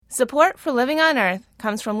Support for Living on Earth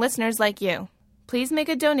comes from listeners like you. Please make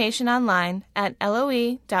a donation online at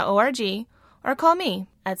loe.org or call me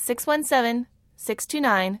at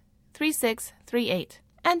 617-629-3638.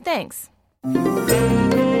 And thanks.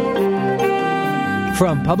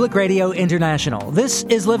 From Public Radio International, this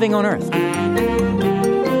is Living on Earth.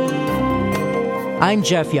 I'm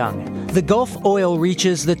Jeff Young. The Gulf oil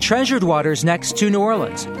reaches the treasured waters next to New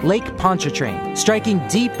Orleans, Lake Pontchartrain, striking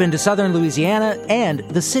deep into southern Louisiana and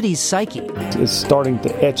the city's psyche. It's starting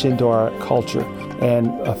to etch into our culture and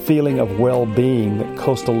a feeling of well-being that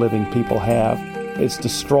coastal living people have. It's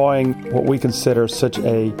destroying what we consider such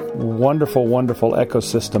a wonderful, wonderful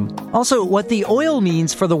ecosystem. Also, what the oil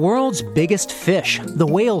means for the world's biggest fish, the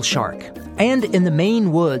whale shark. And in the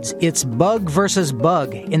Maine woods, it's bug versus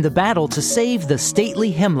bug in the battle to save the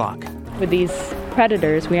stately hemlock. With these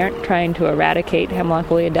predators, we aren't trying to eradicate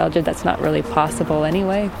hemlock woolly adelgid. That's not really possible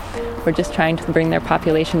anyway. We're just trying to bring their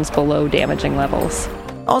populations below damaging levels.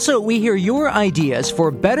 Also, we hear your ideas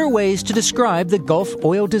for better ways to describe the Gulf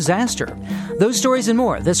oil disaster. Those stories and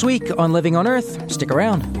more this week on Living on Earth. Stick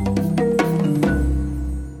around.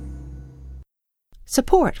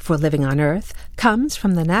 Support for Living on Earth comes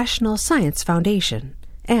from the National Science Foundation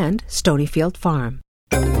and Stonyfield Farm.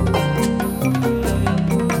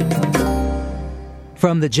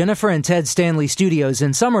 From the Jennifer and Ted Stanley studios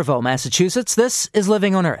in Somerville, Massachusetts, this is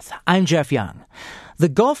Living on Earth. I'm Jeff Young. The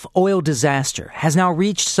Gulf oil disaster has now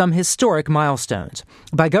reached some historic milestones.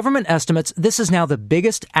 By government estimates, this is now the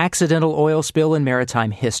biggest accidental oil spill in maritime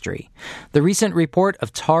history. The recent report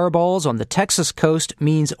of tar balls on the Texas coast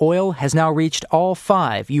means oil has now reached all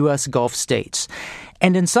 5 U.S. Gulf states.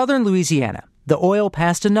 And in southern Louisiana, the oil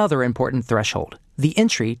passed another important threshold, the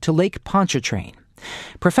entry to Lake Pontchartrain.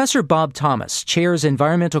 Professor Bob Thomas chairs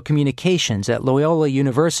environmental communications at Loyola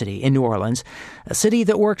University in New Orleans, a city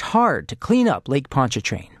that worked hard to clean up Lake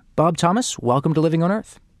Pontchartrain. Bob Thomas, welcome to Living on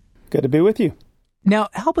Earth. Good to be with you. Now,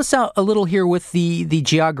 help us out a little here with the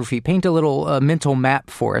geography. Paint a little mental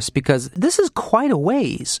map for us, because this is quite a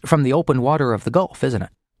ways from the open water of the Gulf, isn't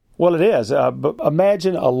it? Well, it is. But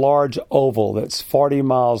imagine a large oval that's 40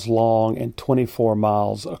 miles long and 24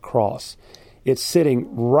 miles across. It's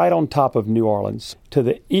sitting right on top of New Orleans. To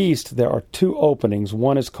the east, there are 2 openings.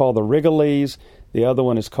 One is called the Rigolets. The other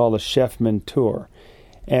one is called the Chef Menteur.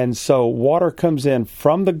 And so water comes in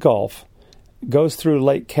from the Gulf, goes through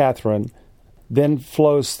Lake Catherine, then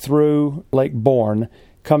flows through Lake Borgne,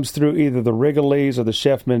 comes through either the Rigolets or the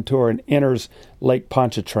Chef Menteur, and enters Lake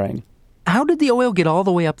Pontchartrain. How did the oil get all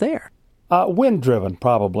the way up there? Wind-driven,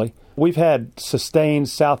 probably. We've had sustained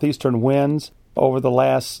southeastern winds over the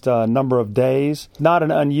last number of days. Not an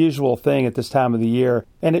unusual thing at this time of the year,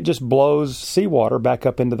 and it just blows seawater back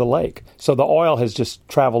up into the lake. So the oil has just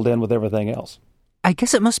traveled in with everything else. I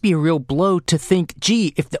guess it must be a real blow to think,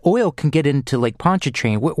 gee, if the oil can get into Lake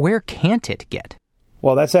Pontchartrain, where can't it get?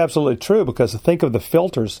 Well, that's absolutely true, because think of the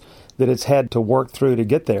filters that it's had to work through to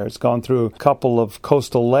get there. It's gone through a couple of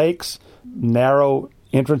coastal lakes, narrow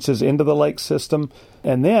entrances into the lake system.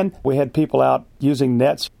 And then we had people out using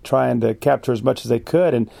nets trying to capture as much as they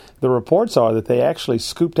could. And the reports are that they actually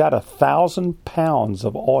scooped out 1,000 pounds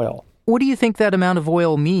of oil. What do you think that amount of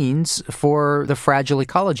oil means for the fragile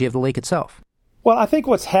ecology of the lake itself? Well, I think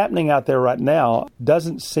what's happening out there right now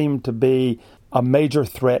doesn't seem to be a major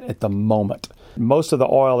threat at the moment. Most of the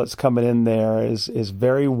oil that's coming in there is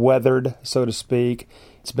very weathered, so to speak.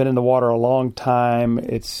 It's been in the water a long time.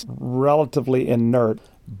 It's relatively inert.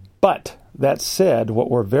 But that said,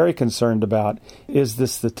 what we're very concerned about is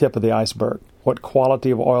this the tip of the iceberg. What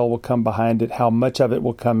quality of oil will come behind it, how much of it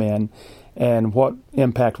will come in, and what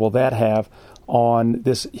impact will that have on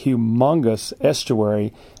this humongous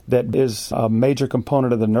estuary that is a major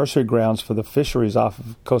component of the nursery grounds for the fisheries off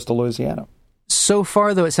of coastal Louisiana. So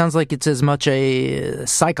far, though, it sounds like it's as much a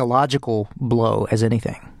psychological blow as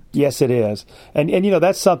anything. Yes, it is. And you know,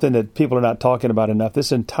 that's something that people are not talking about enough.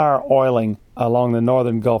 This entire oiling along the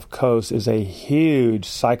northern Gulf Coast is a huge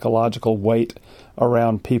psychological weight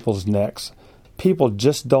around people's necks. People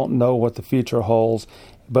just don't know what the future holds,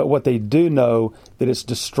 but what they do know that it's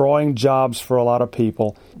destroying jobs for a lot of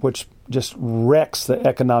people, which just wrecks the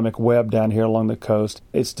economic web down here along the coast.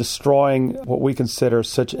 It's destroying what we consider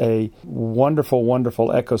such a wonderful, wonderful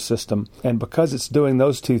ecosystem. And because it's doing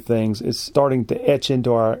those two things, it's starting to etch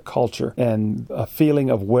into our culture and a feeling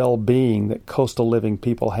of well-being that coastal living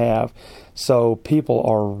people have. So people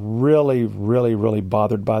are really, really, really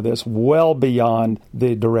bothered by this, well beyond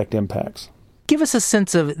the direct impacts. Give us a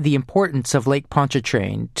sense of the importance of Lake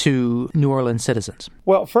Pontchartrain to New Orleans citizens.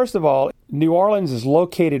 Well, first of all, New Orleans is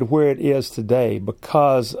located where it is today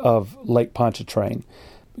because of Lake Pontchartrain.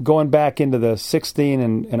 going back into the 16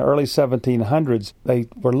 and early 1700s, they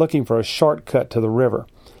were looking for a shortcut to the river.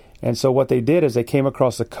 And so what they did is they came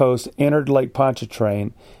across the coast, entered Lake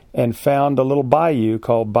Pontchartrain, and found a little bayou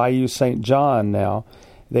called Bayou St. John now.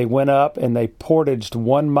 They went up and they portaged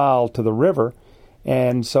 1 mile to the river.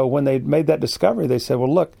 And so when they made that discovery, they said,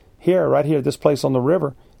 well, look, here, right here, this place on the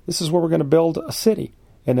river, this is where we're going to build a city.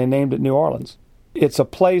 And they named it New Orleans. It's a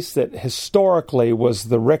place that historically was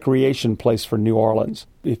the recreation place for New Orleans.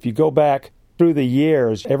 If you go back through the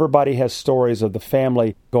years, everybody has stories of the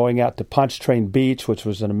family going out to Pontchartrain Beach, which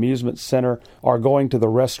was an amusement center, or going to the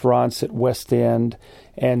restaurants at West End.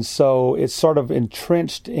 And so it's sort of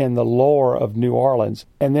entrenched in the lore of New Orleans.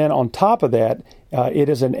 And then on top of that, it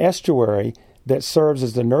is an estuary that serves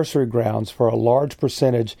as the nursery grounds for a large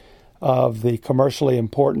percentage of the commercially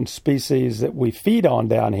important species that we feed on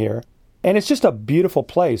down here. And it's just a beautiful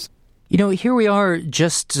place. You know, here we are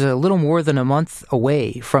just a little more than a month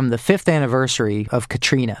away from the 5th anniversary of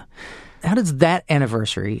Katrina. How does that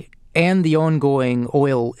anniversary and the ongoing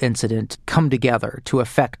oil incident come together to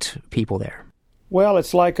affect people there? Well,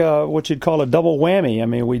 it's like what you'd call a double whammy. I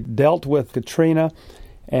mean, we dealt with Katrina,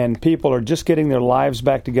 and people are just getting their lives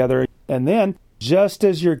back together. And then, just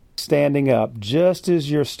as you're standing up, just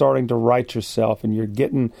as you're starting to right yourself and you're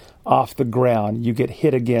getting off the ground, you get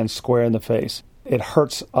hit again square in the face. It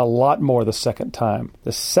hurts a lot more the second time.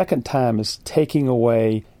 The second time is taking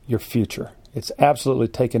away your future. It's absolutely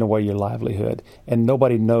taking away your livelihood, and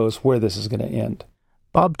nobody knows where this is going to end.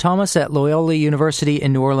 Bob Thomas at Loyola University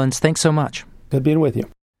in New Orleans, thanks so much. Good being with you.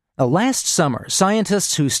 Last summer,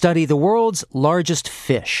 scientists who study the world's largest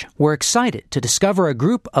fish were excited to discover a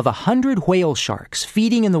group of 100 whale sharks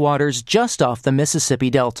feeding in the waters just off the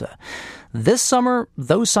Mississippi Delta. This summer,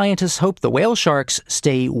 those scientists hope the whale sharks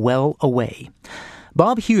stay well away.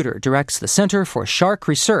 Bob Huter directs the Center for Shark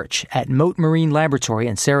Research at Mote Marine Laboratory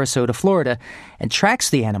in Sarasota, Florida, and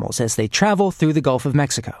tracks the animals as they travel through the Gulf of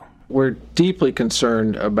Mexico. We're deeply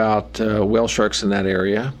concerned about whale sharks in that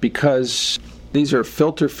area because these are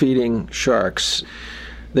filter-feeding sharks.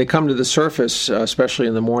 They come to the surface, especially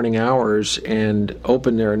in the morning hours, and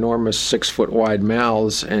open their enormous 6-foot-wide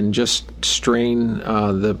mouths and just strain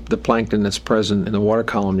the plankton that's present in the water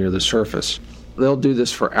column near the surface. They'll do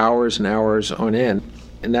this for hours and hours on end.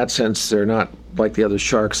 In that sense, they're not like the other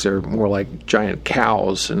sharks. They're more like giant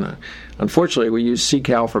cows. And unfortunately, we use sea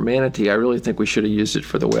cow for manatee. I really think we should have used it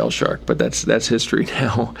for the whale shark, but that's history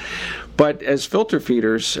now. But as filter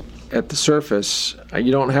feeders at the surface,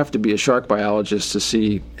 you don't have to be a shark biologist to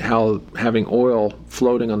see how having oil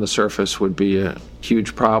floating on the surface would be a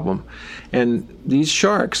huge problem. And these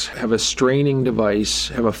sharks have a straining device,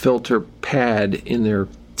 have a filter pad in their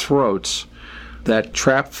throats that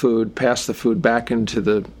trap food, pass the food back into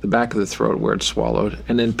the back of the throat where it's swallowed,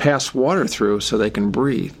 and then pass water through so they can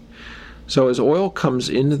breathe. So as oil comes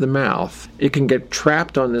into the mouth, it can get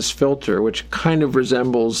trapped on this filter, which kind of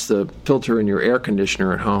resembles the filter in your air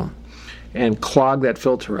conditioner at home, and clog that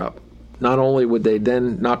filter up. Not only would they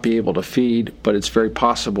then not be able to feed, but it's very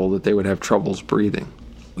possible that they would have troubles breathing.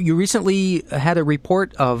 You recently had a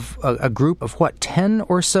report of a group of, 10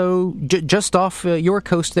 or so, just off your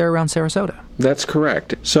coast there around Sarasota? That's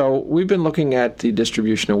correct. So we've been looking at the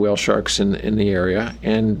distribution of whale sharks in the area,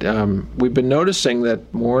 and we've been noticing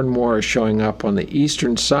that more and more are showing up on the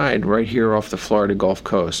eastern side right here off the Florida Gulf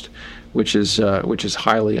Coast, which is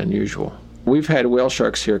highly unusual. We've had whale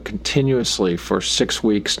sharks here continuously for 6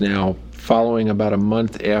 weeks now, following about a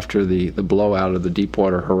month after the blowout of the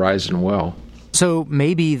Deepwater Horizon well. So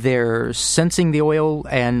maybe they're sensing the oil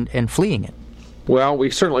and fleeing it. Well, we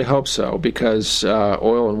certainly hope so, because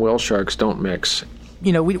oil and whale sharks don't mix.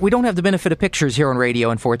 You know, we don't have the benefit of pictures here on radio,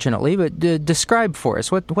 unfortunately, but describe for us,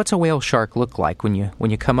 what's a whale shark look like when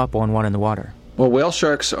you come up on one in the water? Well, whale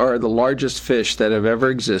sharks are the largest fish that have ever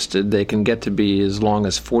existed. They can get to be as long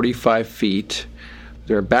as 45 feet.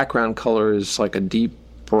 Their background color is like a deep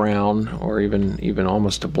brown or even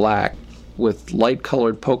almost a black, with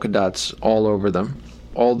light-colored polka dots all over them.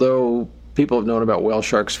 Although people have known about whale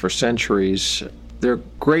sharks for centuries, they're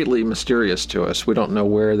greatly mysterious to us. We don't know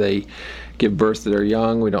where they give birth to their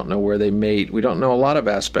young. We don't know where they mate. We don't know a lot of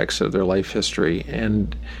aspects of their life history.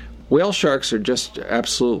 And whale sharks are just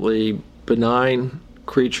absolutely benign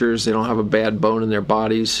creatures. They don't have a bad bone in their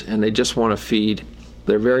bodies, and they just want to feed.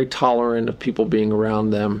 They're very tolerant of people being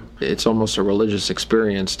around them. It's almost a religious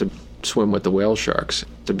experience to swim with the whale sharks,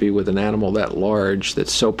 to be with an animal that large,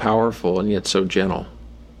 that's so powerful and yet so gentle.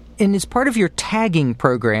 And as part of your tagging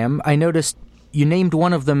program, I noticed you named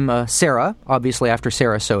one of them Sarah, obviously after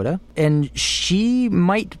Sarasota, and she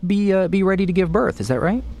might be ready to give birth. Is that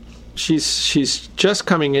right? She's just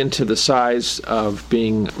coming into the size of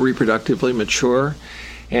being reproductively mature,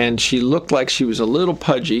 and she looked like she was a little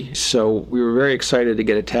pudgy, so we were very excited to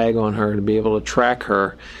get a tag on her to be able to track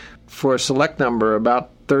her. For a select number,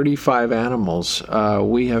 about 35 animals,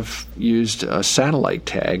 we have used a satellite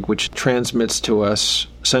tag, which transmits to us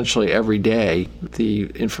essentially every day. The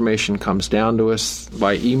information comes down to us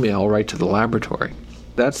by email right to the laboratory.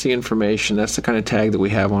 That's the information, that's the kind of tag that we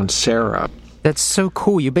have on Sarah. That's so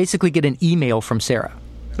cool. You basically get an email from Sarah.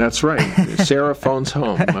 That's right. Sarah phones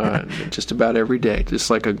home just about every day, just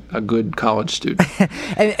like a good college student.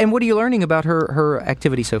 And what are you learning about her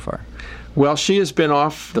activity so far? Well, she has been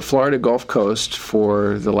off the Florida Gulf Coast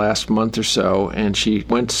for the last month or so, and she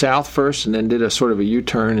went south first and then did a sort of a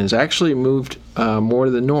U-turn and has actually moved more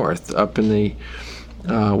to the north, up in the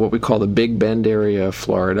what we call the Big Bend area of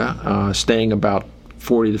Florida, staying about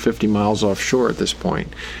 40 to 50 miles offshore at this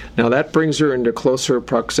point. Now, that brings her into closer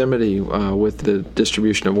proximity with the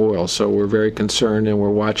distribution of oil, so we're very concerned and we're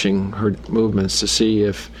watching her movements to see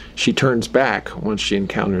if she turns back once she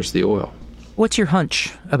encounters the oil. What's your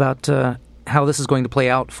hunch about how this is going to play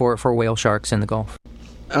out for whale sharks in the Gulf?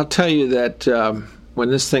 I'll tell you that when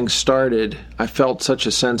this thing started, I felt such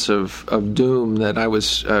a sense of doom that I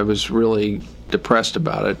was really depressed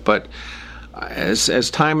about it. But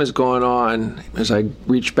as time has gone on, as I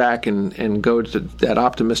reach back and go to that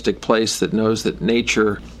optimistic place that knows that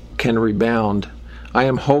nature can rebound, I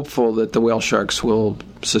am hopeful that the whale sharks will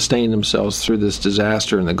sustain themselves through this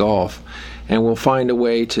disaster in the Gulf, and will find a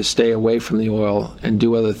way to stay away from the oil and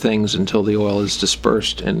do other things until the oil is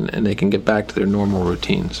dispersed and they can get back to their normal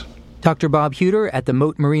routines. Dr. Bob Huter at the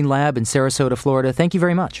Mote Marine Lab in Sarasota, Florida, thank you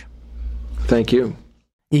very much. Thank you.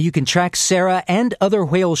 You can track Sarah and other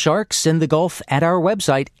whale sharks in the Gulf at our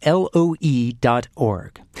website,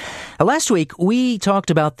 loe.org. Last week, we talked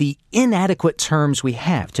about the inadequate terms we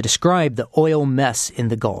have to describe the oil mess in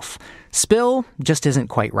the Gulf. Spill just isn't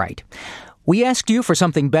quite right. We asked you for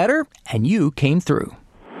something better, and you came through.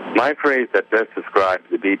 My phrase that best describes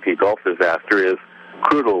the BP Gulf disaster is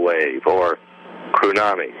crudal wave or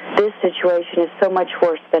tsunami. This situation is so much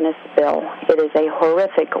worse than a spill. It is a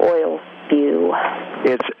horrific oil spew.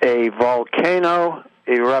 It's a volcano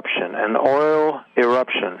eruption, an oil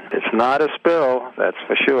eruption. It's not a spill, that's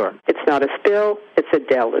for sure. It's not a spill, it's a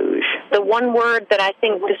deluge. The one word that I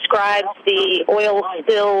think describes the oil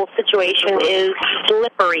spill situation is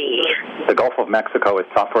slippery. The Gulf of Mexico is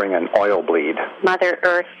suffering an oil bleed. Mother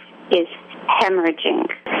Earth is hemorrhaging.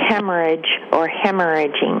 Hemorrhage or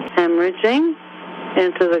hemorrhaging. Hemorrhaging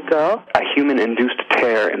into the Gulf. A human-induced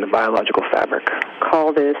tear in the biological fabric.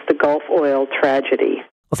 Call this the Gulf oil tragedy.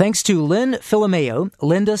 Well, thanks to Lynn Filomeo,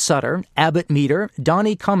 Linda Sutter, Abbott Meter,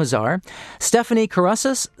 Donnie Kamazar, Stephanie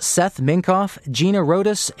Carusas, Seth Minkoff, Gina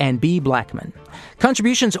Rodas, and B. Blackman.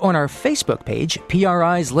 Contributions on our Facebook page,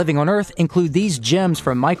 PRI's Living on Earth, include these gems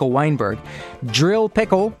from Michael Weinberg, Drill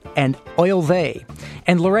Pickle, and Oil They.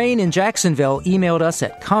 And Lorraine in Jacksonville emailed us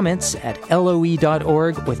at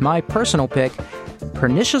comments@loe.org with my personal pick,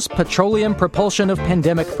 Pernicious Petroleum Propulsion of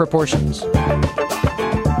Pandemic Proportions.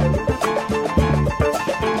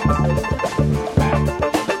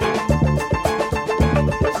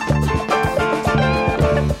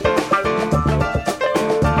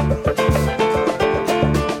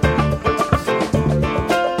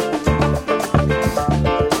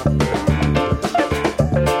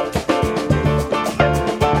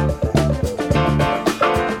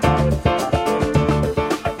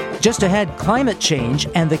 Just ahead, climate change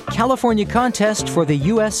and the California contest for the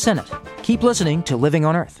U.S. Senate. Keep listening to Living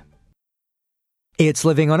on Earth. It's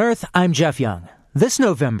Living on Earth. I'm Jeff Young. This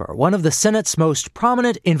November, one of the Senate's most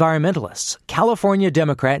prominent environmentalists, California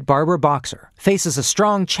Democrat Barbara Boxer, faces a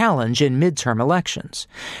strong challenge in midterm elections.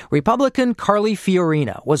 Republican Carly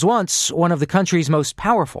Fiorina was once one of the country's most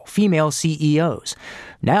powerful female CEOs.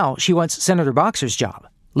 Now she wants Senator Boxer's job.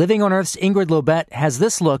 Living on Earth's Ingrid Lobet has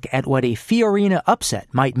this look at what a Fiorina upset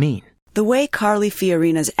might mean. The way Carly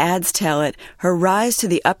Fiorina's ads tell it, her rise to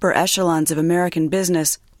the upper echelons of American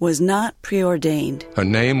business was not preordained. Her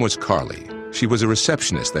name was Carly. She was a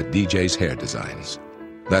receptionist at DJ's Hair Designs.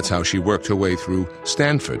 That's how she worked her way through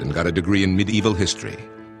Stanford and got a degree in medieval history.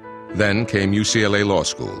 Then came UCLA Law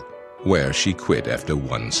School, where she quit after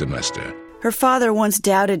one semester. Her father once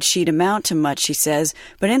doubted she'd amount to much, she says,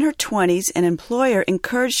 but in her 20s, an employer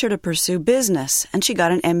encouraged her to pursue business, and she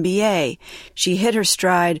got an MBA. She hit her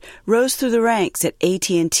stride, rose through the ranks at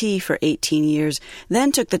AT&T for 18 years,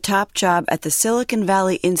 then took the top job at the Silicon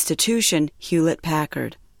Valley institution,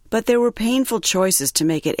 Hewlett-Packard. But there were painful choices to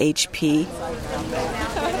make at HP.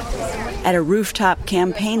 At a rooftop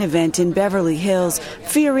campaign event in Beverly Hills,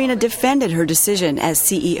 Fiorina defended her decision as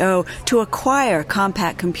CEO to acquire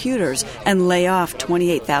Compaq Computers and lay off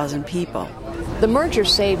 28,000 people. The merger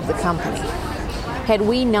saved the company. Had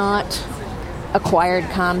we not acquired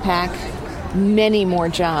Compaq, many more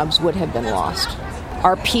jobs would have been lost.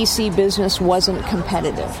 Our PC business wasn't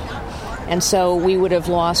competitive, and so we would have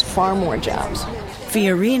lost far more jobs.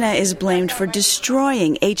 Fiorina is blamed for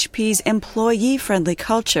destroying HP's employee-friendly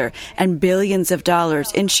culture and billions of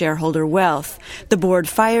dollars in shareholder wealth. The board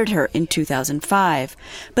fired her in 2005.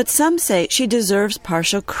 But some say she deserves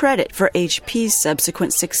partial credit for HP's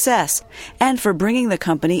subsequent success and for bringing the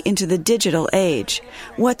company into the digital age.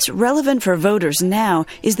 What's relevant for voters now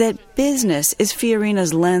is that business is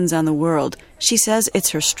Fiorina's lens on the world. She says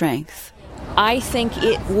it's her strength. I think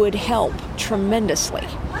it would help tremendously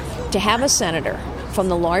to have a senator from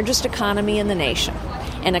the largest economy in the nation,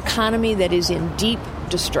 an economy that is in deep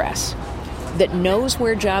distress, that knows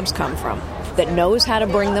where jobs come from, that knows how to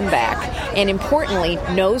bring them back, and importantly,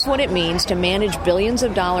 knows what it means to manage billions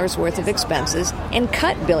of dollars worth of expenses and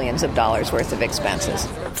cut billions of dollars worth of expenses.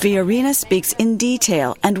 Fiorina speaks in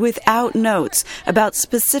detail and without notes about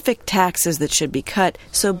specific taxes that should be cut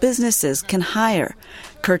so businesses can hire.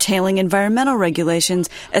 Curtailing environmental regulations,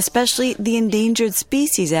 especially the Endangered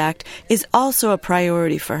Species Act, is also a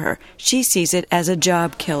priority for her. She sees it as a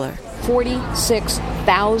job killer.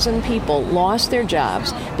 46,000 people lost their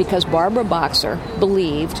jobs because Barbara Boxer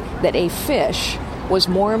believed that a fish was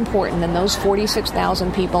more important than those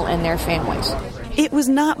 46,000 people and their families. It was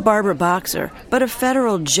not Barbara Boxer, but a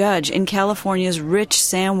federal judge in California's rich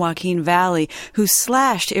San Joaquin Valley who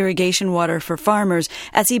slashed irrigation water for farmers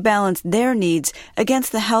as he balanced their needs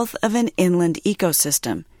against the health of an inland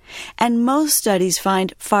ecosystem. And most studies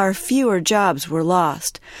find far fewer jobs were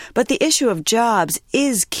lost. But the issue of jobs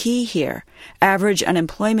is key here. Average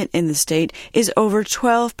unemployment in the state is over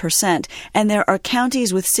 12%, and there are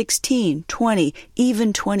counties with 16, 20,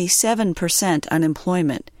 even 27%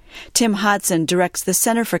 unemployment. Tim Hodson directs the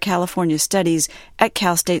Center for California Studies at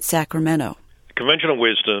Cal State Sacramento. Conventional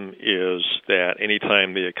wisdom is that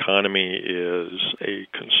anytime the economy is a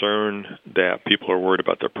concern, that people are worried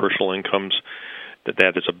about their personal incomes,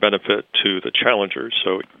 that is a benefit to the challengers.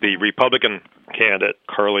 So the Republican candidate,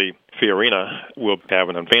 Carly Fiorina, will have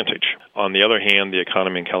an advantage. On the other hand, the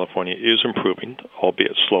economy in California is improving,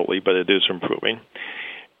 albeit slowly, but it is improving.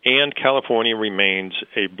 And California remains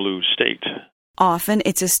a blue state. Often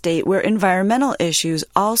it's a state where environmental issues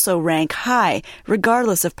also rank high,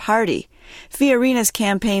 regardless of party. Fiorina's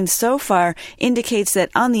campaign so far indicates that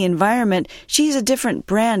on the environment, she's a different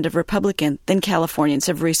brand of Republican than Californians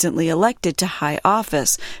have recently elected to high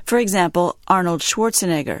office. For example, Arnold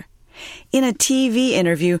Schwarzenegger. In a TV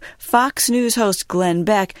interview, Fox News host Glenn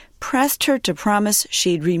Beck pressed her to promise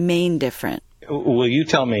she'd remain different. Will you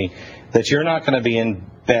tell me that you're not going to be in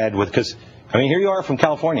bed with, because, here you are from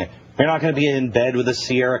California. You're not going to be in bed with the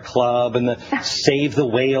Sierra Club and the Save the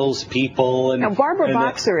Whales people. And, now, Barbara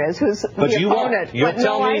Boxer is, who's but the you opponent. Won't. You'll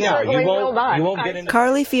tell me now. You won't get into...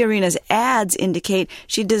 Carly Fiorina's ads indicate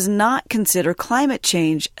she does not consider climate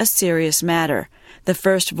change a serious matter. The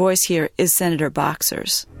first voice here is Senator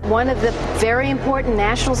Boxer's. One of the very important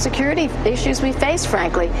national security issues we face,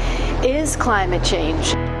 frankly, is climate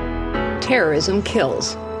change. Terrorism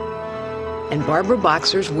kills. And Barbara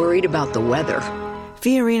Boxer's worried about the weather.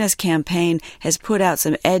 Fiorina's campaign has put out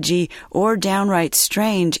some edgy or downright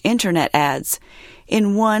strange internet ads.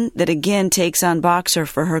 In one that again takes on Boxer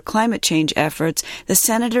for her climate change efforts, the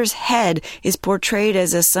senator's head is portrayed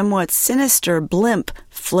as a somewhat sinister blimp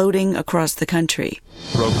floating across the country.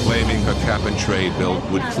 Proclaiming her cap-and-trade bill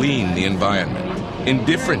would clean the environment,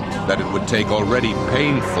 indifferent that it would take already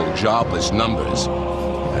painful jobless numbers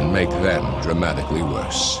and make them dramatically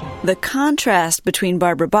worse. The contrast between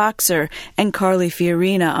Barbara Boxer and Carly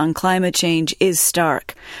Fiorina on climate change is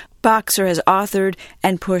stark. Boxer has authored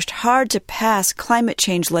and pushed hard to pass climate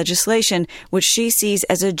change legislation, which she sees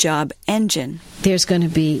as a job engine. There's going to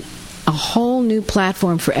be a whole new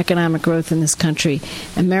platform for economic growth in this country.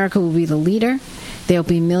 America will be the leader. There'll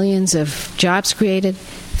be millions of jobs created,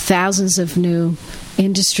 thousands of new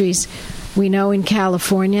industries. We know in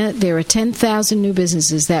California there are 10,000 new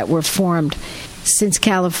businesses that were formed since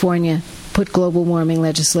California put global warming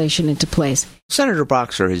legislation into place. Senator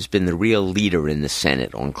Boxer has been the real leader in the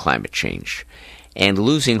Senate on climate change, and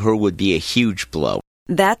losing her would be a huge blow.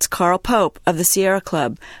 That's Carl Pope of the Sierra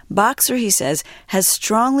Club. Boxer, he says, has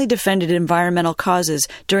strongly defended environmental causes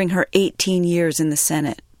during her 18 years in the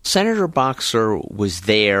Senate. Senator Boxer was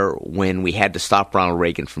there when we had to stop Ronald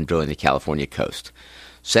Reagan from drilling the California coast.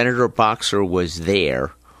 Senator Boxer was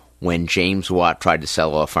there when James Watt tried to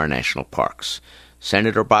sell off our national parks.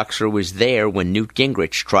 Senator Boxer was there when Newt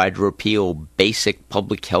Gingrich tried to repeal basic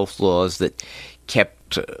public health laws that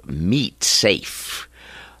kept meat safe.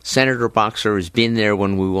 Senator Boxer has been there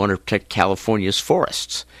when we want to protect California's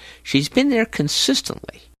forests. She's been there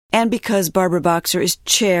consistently. And because Barbara Boxer is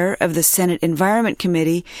chair of the Senate Environment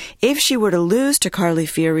Committee, if she were to lose to Carly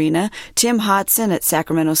Fiorina, Tim Hodson at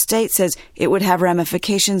Sacramento State says it would have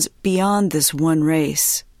ramifications beyond this one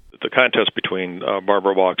race. The contest between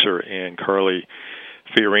Barbara Boxer and Carly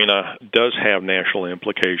Fiorina does have national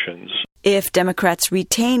implications. If Democrats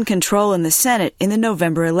retain control in the Senate in the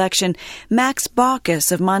November election, Max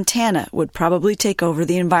Baucus of Montana would probably take over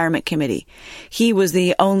the Environment Committee. He was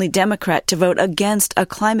the only Democrat to vote against a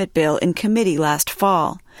climate bill in committee last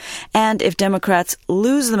fall. And if Democrats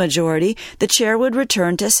lose the majority, the chair would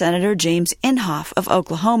return to Senator James Inhofe of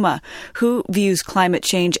Oklahoma, who views climate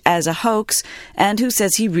change as a hoax and who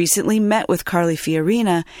says he recently met with Carly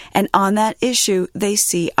Fiorina, and on that issue they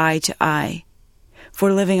see eye to eye.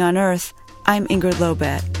 For Living on Earth, I'm Ingrid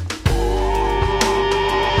Lobat.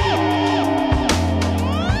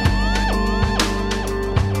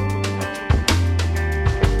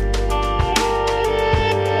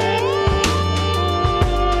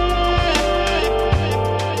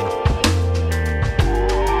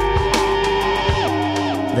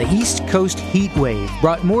 The East Coast heat wave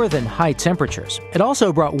brought more than high temperatures. It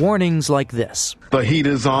also brought warnings like this. The heat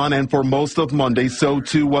is on, and for most of Monday, so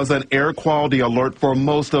too was an air quality alert for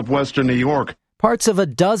most of western New York. Parts of a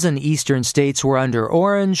dozen eastern states were under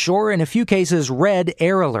orange or, in a few cases, red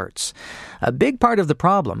air alerts. A big part of the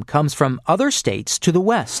problem comes from other states to the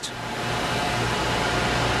west.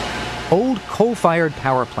 Old coal-fired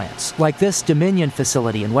power plants, like this Dominion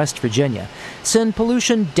facility in West Virginia, send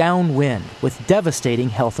pollution downwind with devastating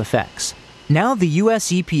health effects. Now the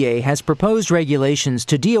U.S. EPA has proposed regulations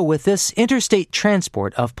to deal with this interstate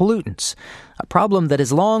transport of pollutants, a problem that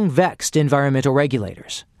has long vexed environmental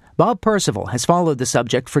regulators. Bob Percival has followed the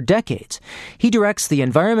subject for decades. He directs the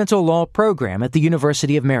Environmental Law Program at the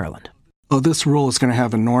University of Maryland. Oh, this rule is going to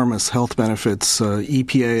have enormous health benefits.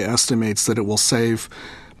 EPA estimates that it will save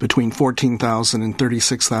between 14,000 and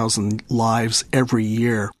 36,000 lives every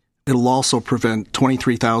year. It'll also prevent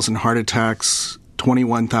 23,000 heart attacks,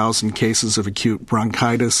 21,000 cases of acute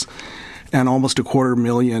bronchitis, and almost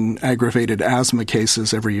 250,000 aggravated asthma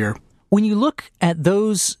cases every year. When you look at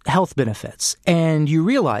those health benefits and you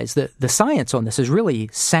realize that the science on this is really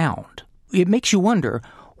sound, it makes you wonder,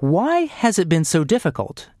 why has it been so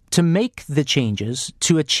difficult to make the changes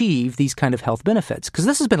to achieve these kind of health benefits? Because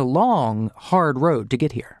this has been a long, hard road to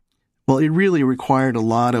get here. Well, it really required a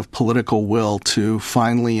lot of political will to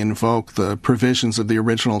finally invoke the provisions of the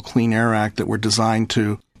original Clean Air Act that were designed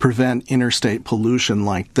to prevent interstate pollution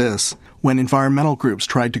like this. When environmental groups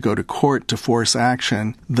tried to go to court to force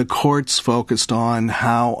action, the courts focused on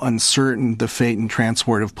how uncertain the fate and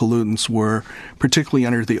transport of pollutants were, particularly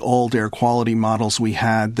under the old air quality models we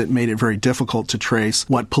had that made it very difficult to trace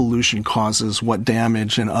what pollution causes what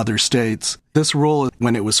damage in other states. This rule,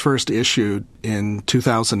 when it was first issued in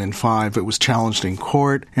 2005, it was challenged in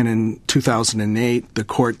court, and in 2008, the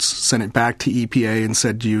courts sent it back to EPA and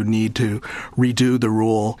said you need to redo the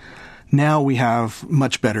rule. Now we have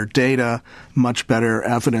much better data, much better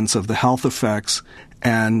evidence of the health effects,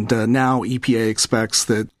 and now EPA expects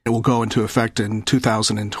that it will go into effect in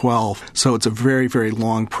 2012. So it's a very, very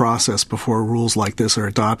long process before rules like this are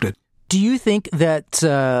adopted. Do you think that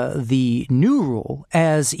the new rule,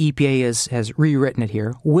 as EPA has rewritten it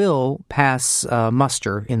here, will pass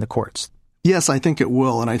muster in the courts? Yes, I think it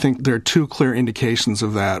will, and I think there are two clear indications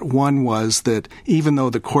of that. One was that even though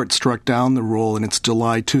the court struck down the rule in its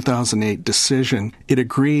July 2008 decision, it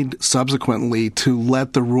agreed subsequently to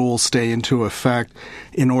let the rule stay into effect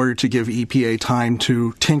in order to give EPA time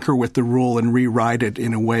to tinker with the rule and rewrite it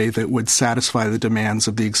in a way that would satisfy the demands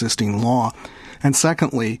of the existing law. And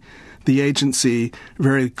secondly, the agency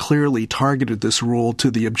very clearly targeted this rule to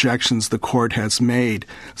the objections the court has made.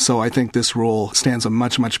 So I think this rule stands a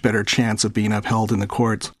much, much better chance of being upheld in the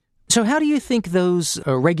courts. So how do you think those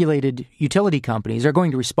regulated utility companies are going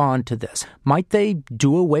to respond to this? Might they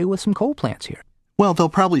do away with some coal plants here? Well, they'll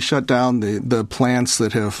probably shut down the plants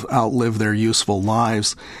that have outlived their useful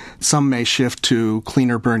lives. Some may shift to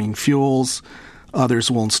cleaner burning fuels.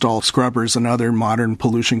 Others will install scrubbers and other modern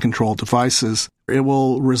pollution control devices. It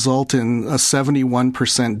will result in a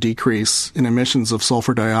 71% decrease in emissions of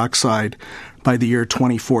sulfur dioxide by the year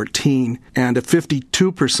 2014 and a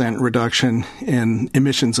 52% reduction in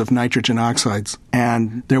emissions of nitrogen oxides.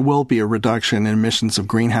 And there will be a reduction in emissions of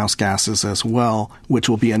greenhouse gases as well, which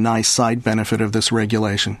will be a nice side benefit of this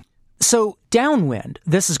regulation. So downwind,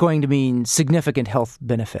 this is going to mean significant health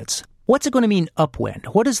benefits. What's it going to mean upwind?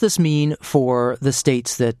 What does this mean for the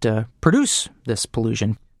states that produce this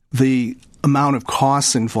pollution? The amount of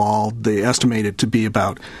costs involved, they estimate it to be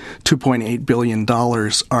about $2.8 billion,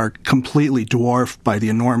 are completely dwarfed by the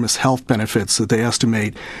enormous health benefits that they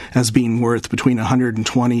estimate as being worth between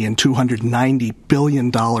 $120 and $290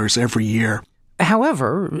 billion every year.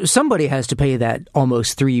 However, somebody has to pay that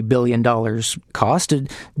almost $3 billion cost.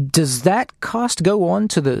 Does that cost go on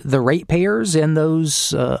to the ratepayers in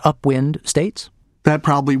those upwind states? That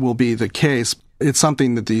probably will be the case. It's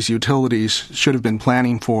something that these utilities should have been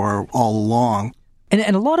planning for all along.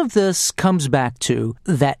 And a lot of this comes back to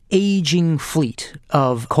that aging fleet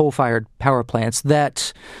of coal-fired power plants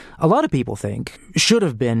that a lot of people think should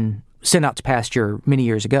have been sent out to pasture many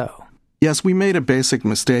years ago. Yes, we made a basic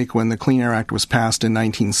mistake when the Clean Air Act was passed in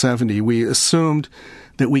 1970. We assumed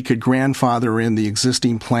that we could grandfather in the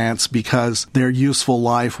existing plants because their useful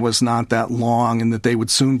life was not that long and that they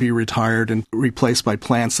would soon be retired and replaced by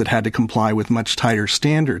plants that had to comply with much tighter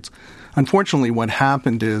standards. Unfortunately, what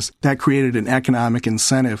happened is that created an economic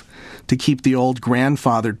incentive to keep the old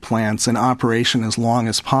grandfathered plants in operation as long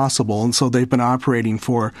as possible, and so they've been operating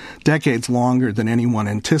for decades longer than anyone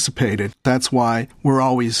anticipated. That's why we're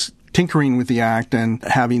always tinkering with the Act and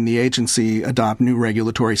having the agency adopt new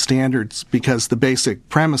regulatory standards, because the basic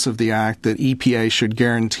premise of the Act, that EPA should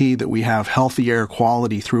guarantee that we have healthy air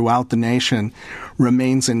quality throughout the nation,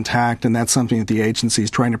 remains intact, and that's something that the agency is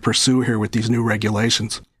trying to pursue here with these new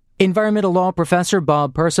regulations. Environmental law professor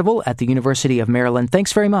Bob Percival at the University of Maryland,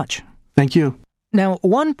 thanks very much. Thank you. Now,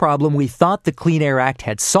 one problem we thought the Clean Air Act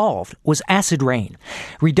had solved was acid rain.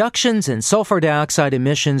 Reductions in sulfur dioxide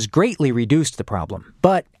emissions greatly reduced the problem.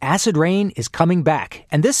 But acid rain is coming back,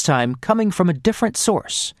 and this time coming from a different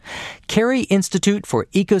source. Cary Institute for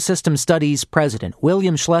Ecosystem Studies president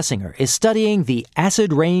William Schlesinger is studying the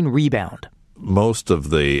acid rain rebound. Most of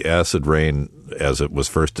the acid rain, as it was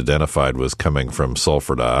first identified, was coming from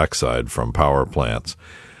sulfur dioxide from power plants.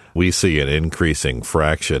 We see an increasing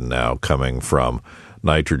fraction now coming from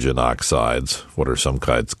nitrogen oxides, what are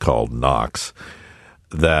sometimes called NOx,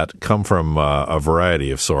 that come from a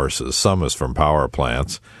variety of sources. Some is from power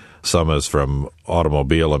plants, some is from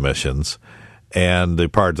automobile emissions, and the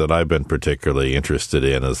part that I've been particularly interested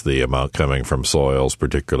in is the amount coming from soils,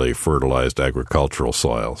 particularly fertilized agricultural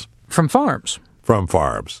soils. From farms? From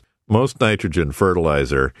farms. Most nitrogen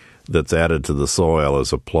fertilizer that's added to the soil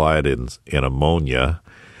is applied in ammonia,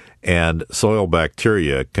 and soil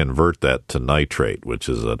bacteria convert that to nitrate, which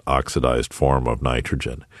is an oxidized form of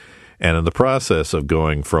nitrogen. And in the process of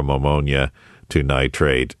going from ammonia to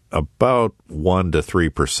nitrate, about 1 to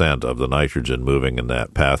 3% of the nitrogen moving in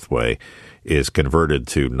that pathway is converted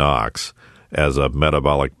to NOx as a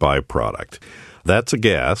metabolic byproduct. That's a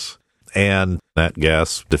gas, and that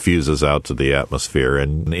gas diffuses out to the atmosphere.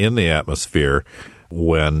 And in the atmosphere,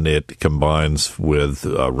 when it combines with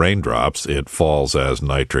raindrops, it falls as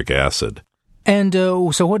nitric acid. And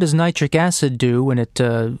so what does nitric acid do when it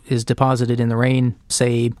is deposited in the rain,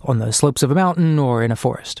 say, on the slopes of a mountain or in a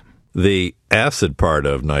forest? The acid part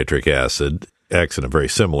of nitric acid acts in a very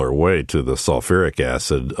similar way to the sulfuric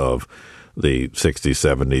acid of the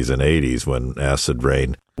 60s, 70s, and 80s when acid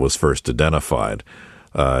rain was first identified.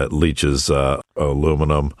 It leaches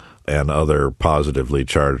aluminum and other positively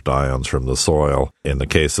charged ions from the soil. In the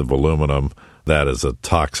case of aluminum, that is a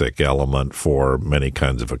toxic element for many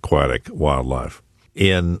kinds of aquatic wildlife.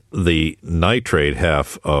 In the nitrate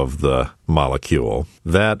half of the molecule,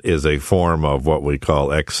 that is a form of what we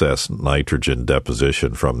call excess nitrogen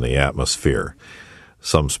deposition from the atmosphere.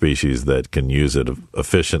 Some species that can use it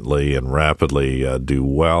efficiently and rapidly do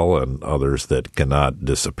well, and others that cannot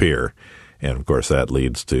disappear. And, of course, that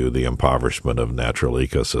leads to the impoverishment of natural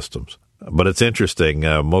ecosystems. But it's interesting.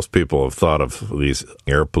 Most people have thought of these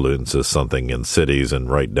air pollutants as something in cities and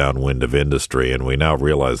right downwind of industry, and we now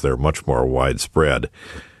realize they're much more widespread.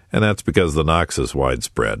 And that's because the NOx is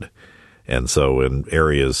widespread. And so in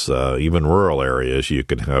areas, even rural areas, you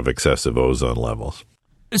can have excessive ozone levels.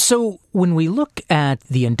 So when we look at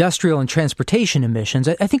the industrial and transportation emissions,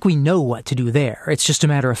 I think we know what to do there. It's just a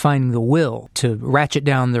matter of finding the will to ratchet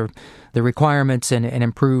down the requirements and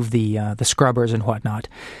improve the scrubbers and whatnot.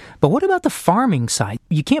 But what about the farming side?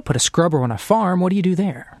 You can't put a scrubber on a farm. What do you do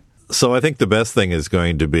there? So I think the best thing is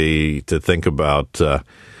going to be to think about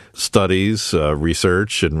studies,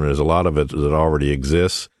 research, and there's a lot of it that already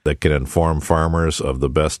exists that can inform farmers of the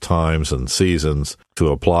best times and seasons to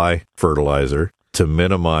apply fertilizer, to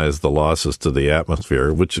minimize the losses to the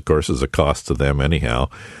atmosphere, which, of course, is a cost to them anyhow,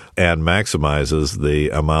 and maximizes the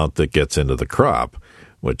amount that gets into the crop,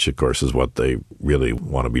 which, of course, is what they really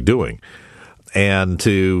want to be doing. And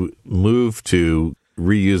to move to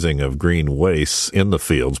reusing of green wastes in the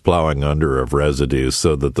fields, plowing under of residues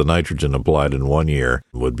so that the nitrogen applied in one year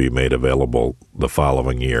would be made available the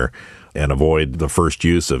following year, and avoid the first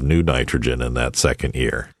use of new nitrogen in that second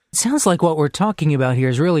year. It sounds like what we're talking about here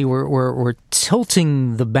is really we're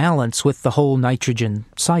tilting the balance with the whole nitrogen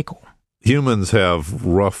cycle. Humans have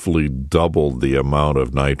roughly doubled the amount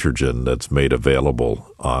of nitrogen that's made available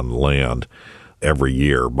on land every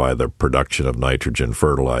year by the production of nitrogen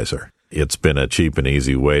fertilizer. It's been a cheap and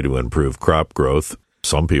easy way to improve crop growth.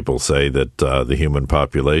 Some people say that the human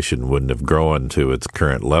population wouldn't have grown to its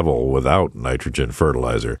current level without nitrogen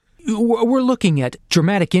fertilizer. We're looking at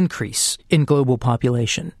dramatic increase in global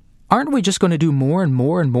population. Aren't we just going to do more and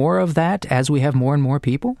more and more of that as we have more and more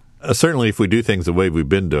people? Certainly, if we do things the way we've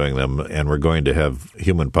been doing them, and we're going to have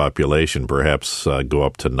human population perhaps go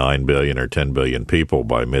up to 9 billion or 10 billion people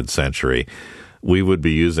by mid-century, we would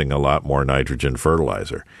be using a lot more nitrogen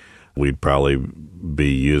fertilizer. We'd probably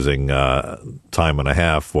be using time and a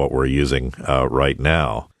half what we're using right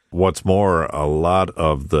now. What's more, a lot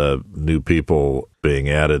of the new people being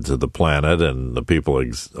added to the planet and the people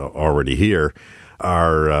already here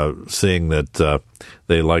are seeing that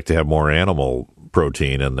they like to have more animal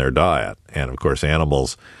protein in their diet. And, of course,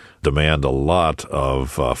 animals demand a lot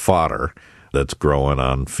of fodder that's growing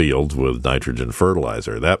on fields with nitrogen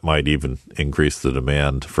fertilizer. That might even increase the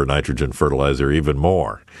demand for nitrogen fertilizer even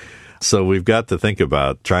more. So we've got to think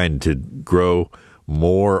about trying to grow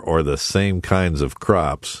more or the same kinds of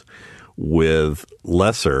crops with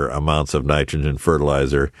lesser amounts of nitrogen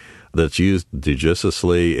fertilizer that's used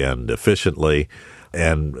judiciously and efficiently,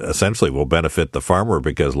 and essentially will benefit the farmer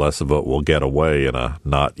because less of it will get away in a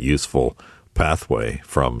not useful pathway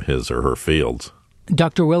from his or her fields.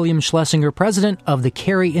 Dr. William Schlesinger, president of the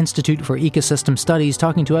Carey Institute for Ecosystem Studies,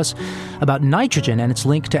 talking to us about nitrogen and its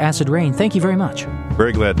link to acid rain. Thank you very much.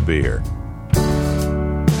 Very glad to be here.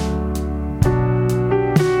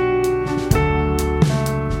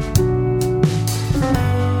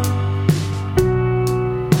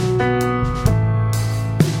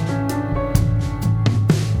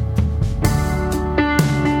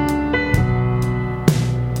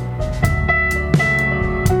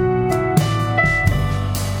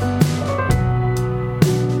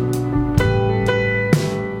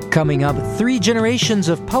 Coming up, 3 generations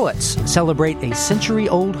of poets celebrate a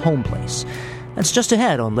century-old home place. That's just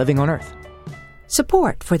ahead on Living on Earth.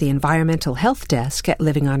 Support for the Environmental Health Desk at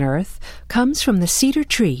Living on Earth comes from the Cedar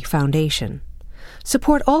Tree Foundation.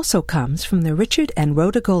 Support also comes from the Richard and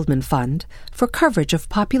Rhoda Goldman Fund for coverage of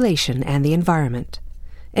population and the environment,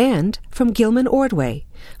 and from Gilman Ordway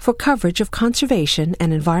for coverage of conservation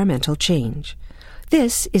and environmental change.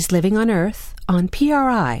 This is Living on Earth on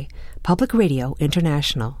PRI, Public Radio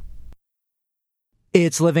International.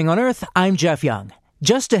 It's Living on Earth. I'm Jeff Young.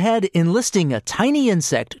 Just ahead, enlisting a tiny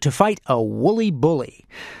insect to fight a woolly bully.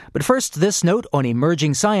 But first, this note on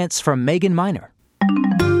emerging science from Megan Miner.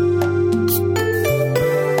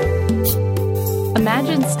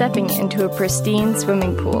 Imagine stepping into a pristine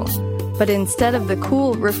swimming pool. But instead of the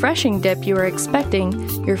cool, refreshing dip you were expecting,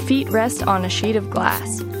 your feet rest on a sheet of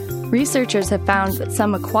glass. Researchers have found that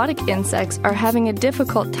some aquatic insects are having a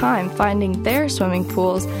difficult time finding their swimming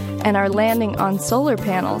pools and are landing on solar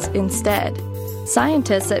panels instead.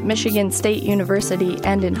 Scientists at Michigan State University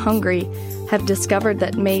and in Hungary have discovered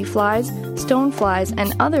that mayflies, stoneflies,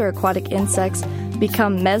 and other aquatic insects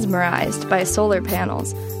become mesmerized by solar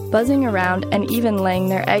panels, buzzing around and even laying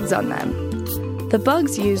their eggs on them. The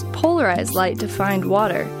bugs used polarized light to find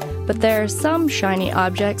water, but there are some shiny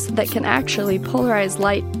objects that can actually polarize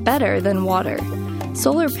light better than water.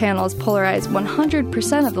 Solar panels polarize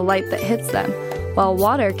 100% of the light that hits them, while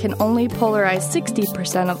water can only polarize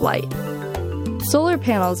 60% of light. Solar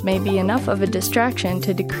panels may be enough of a distraction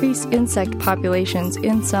to decrease insect populations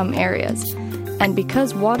in some areas, and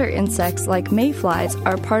because water insects like mayflies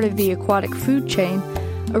are part of the aquatic food chain,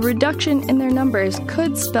 a reduction in their numbers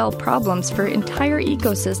could spell problems for entire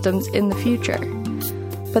ecosystems in the future.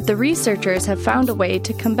 But the researchers have found a way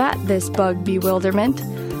to combat this bug bewilderment.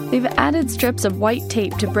 They've added strips of white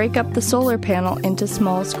tape to break up the solar panel into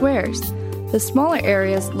small squares. The smaller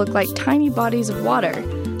areas look like tiny bodies of water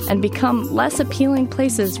and become less appealing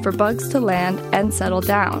places for bugs to land and settle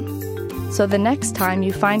down. So the next time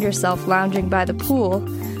you find yourself lounging by the pool,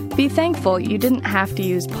 be thankful you didn't have to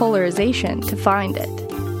use polarization to find it.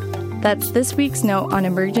 That's this week's note on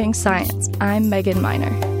emerging science. I'm Megan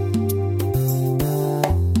Miner.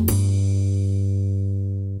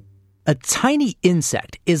 A tiny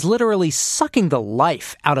insect is literally sucking the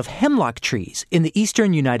life out of hemlock trees in the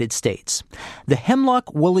eastern United States. The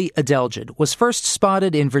hemlock woolly adelgid was first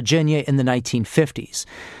spotted in Virginia in the 1950s.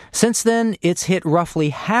 Since then, it's hit roughly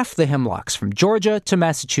half the hemlocks from Georgia to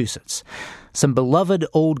Massachusetts. Some beloved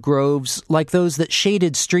old groves, like those that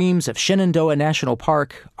shaded streams of Shenandoah National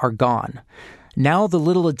Park, are gone. Now the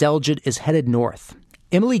little adelgid is headed north.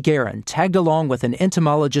 Emily Guerin tagged along with an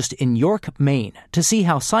entomologist in York, Maine, to see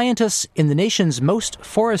how scientists in the nation's most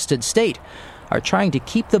forested state are trying to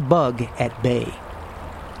keep the bug at bay.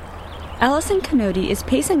 Allison Canody is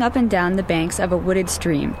pacing up and down the banks of a wooded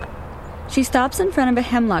stream. She stops in front of a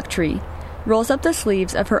hemlock tree, rolls up the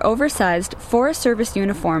sleeves of her oversized Forest Service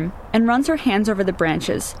uniform, and runs her hands over the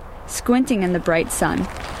branches, squinting in the bright sun.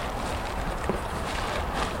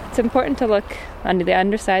 It's important to look under the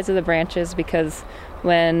undersides of the branches because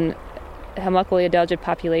when hemlock woolly adelgid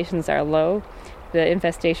populations are low, the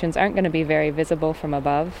infestations aren't going to be very visible from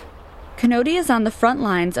above. Canody is on the front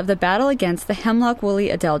lines of the battle against the hemlock woolly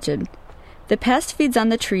adelgid. The pest feeds on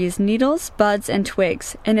the tree's needles, buds, and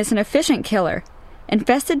twigs, and is an efficient killer.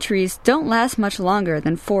 Infested trees don't last much longer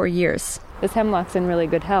than 4 years. This hemlock's in really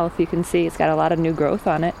good health. You can see it's got a lot of new growth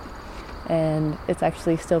on it, and it's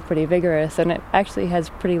actually still pretty vigorous, and it actually has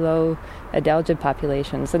pretty low adelgid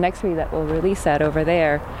populations. The next tree that will release that over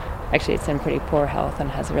there, actually it's in pretty poor health and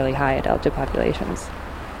has really high adelgid populations.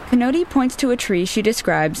 Canody points to a tree she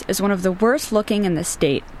describes as one of the worst looking in the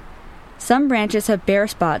state. Some branches have bare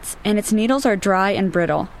spots, and its needles are dry and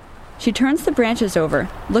brittle. She turns the branches over,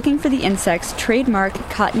 looking for the insect's trademark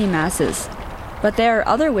cottony masses. But there are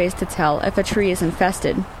other ways to tell if a tree is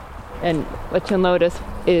infested. And what you'll notice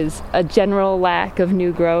is a general lack of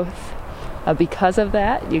new growth. Because of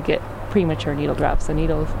that, you get premature needle drops. The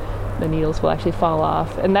needles will actually fall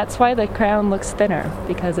off. And that's why the crown looks thinner,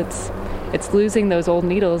 because it's losing those old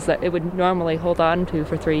needles that it would normally hold on to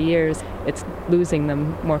for 3 years. It's losing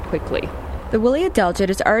them more quickly. The woolly adelgid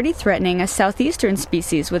is already threatening a southeastern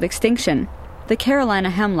species with extinction, the Carolina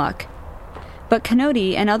hemlock. But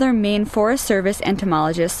Canody and other Maine Forest Service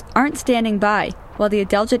entomologists aren't standing by while the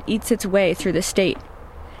adelgid eats its way through the state.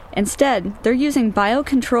 Instead, they're using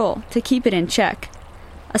biocontrol to keep it in check.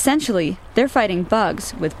 Essentially, they're fighting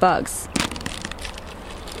bugs with bugs.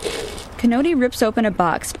 Canody rips open a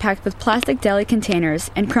box packed with plastic deli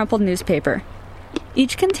containers and crumpled newspaper.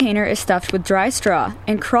 Each container is stuffed with dry straw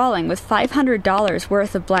and crawling with $500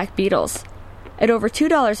 worth of black beetles. At over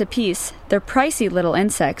 $2 a piece, they're pricey little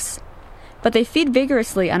insects. But they feed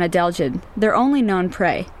vigorously on adelgid, their only known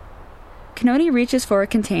prey. Canody reaches for a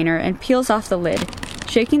container and peels off the lid,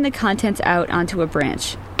 shaking the contents out onto a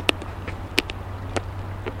branch.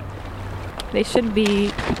 They should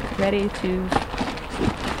be ready to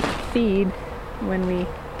feed when we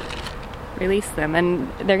release them,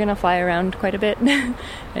 and they're going to fly around quite a bit,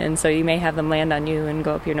 and so you may have them land on you and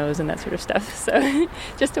go up your nose and that sort of stuff, so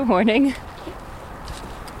just a warning.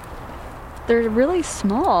 They're really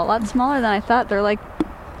small, a lot smaller than I thought. They're like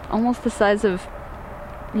almost the size of,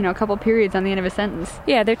 a couple periods on the end of a sentence.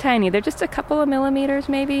 Yeah, they're tiny. They're just a couple of millimeters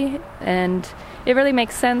maybe, and it really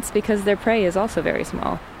makes sense because their prey is also very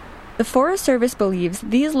small. The Forest Service believes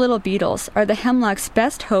these little beetles are the hemlock's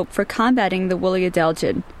best hope for combating the woolly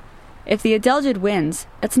adelgid. If the adelgid wins,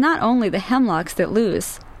 it's not only the hemlocks that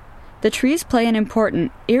lose. The trees play an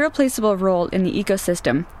important, irreplaceable role in the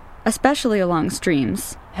ecosystem, especially along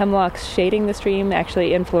streams. Hemlocks shading the stream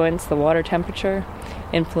actually influence the water temperature,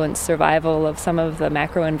 influence survival of some of the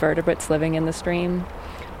macroinvertebrates living in the stream.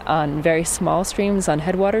 On very small streams, on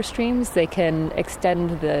headwater streams, they can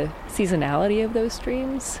extend the seasonality of those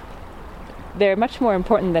streams. They're much more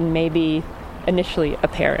important than maybe initially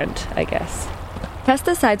apparent, I guess.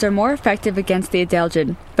 Pesticides are more effective against the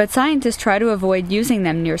adelgid, but scientists try to avoid using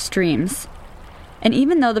them near streams. And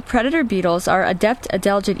even though the predator beetles are adept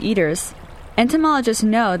adelgid eaters, entomologists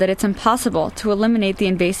know that it's impossible to eliminate the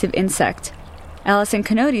invasive insect. Allison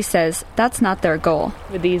Canody says that's not their goal.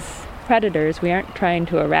 With these predators, we aren't trying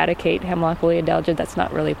to eradicate hemlock woolly adelgid. That's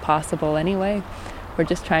not really possible anyway. We're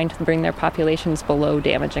just trying to bring their populations below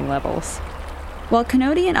damaging levels. While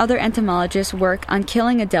Canody and other entomologists work on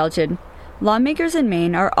killing adelgid, lawmakers in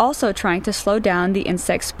Maine are also trying to slow down the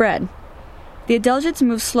insect spread. The adelgids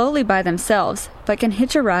move slowly by themselves, but can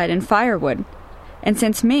hitch a ride in firewood. And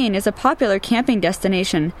since Maine is a popular camping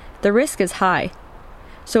destination, the risk is high.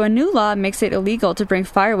 So a new law makes it illegal to bring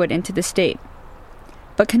firewood into the state.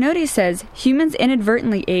 But Canody says humans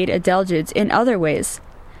inadvertently aid adelgids in other ways.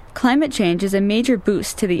 Climate change is a major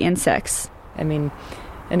boost to the insects. I mean,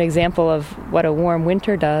 an example of what a warm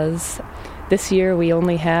winter does. This year we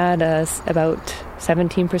only had about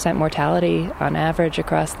 17% mortality on average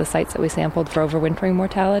across the sites that we sampled for overwintering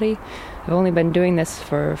mortality. I've only been doing this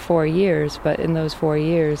for 4 years, but in those 4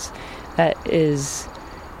 years, that is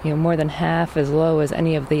more than half as low as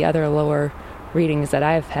any of the other lower readings that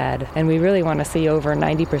I've had. And we really want to see over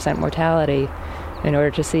 90% mortality in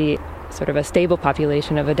order to see sort of a stable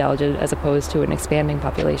population of adelgid as opposed to an expanding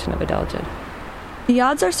population of adelgid. The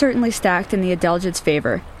odds are certainly stacked in the adelgid's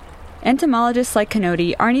favor. Entomologists like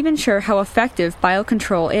Canody aren't even sure how effective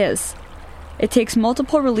biocontrol is. It takes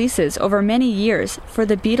multiple releases over many years for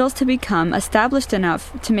the beetles to become established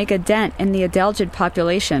enough to make a dent in the adelgid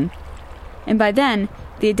population. And by then,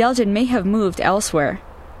 the adelgid may have moved elsewhere.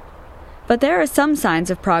 But there are some signs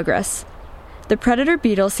of progress. The predator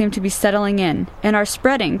beetles seem to be settling in and are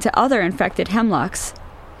spreading to other infected hemlocks.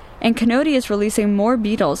 And Canody is releasing more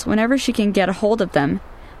beetles whenever she can get a hold of them,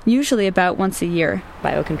 usually about once a year.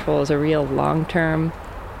 Biocontrol is a real long-term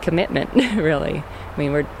commitment, really. I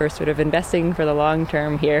mean, we're sort of investing for the long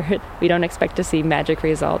term here. We don't expect to see magic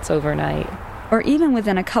results overnight. Or even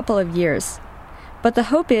within a couple of years. But the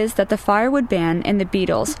hope is that the firewood ban and the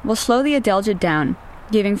beetles will slow the adelgid down,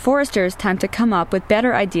 giving foresters time to come up with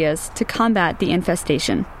better ideas to combat the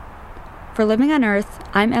infestation. For Living on Earth,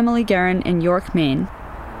 I'm Emily Guerin in York, Maine.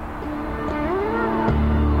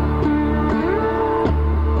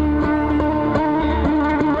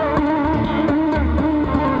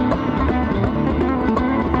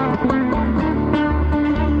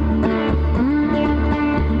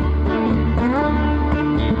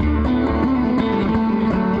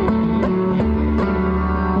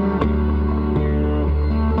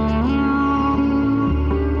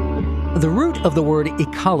 The root of the word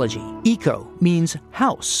ecology, eco, means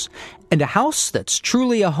house. And a house that's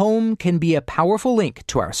truly a home can be a powerful link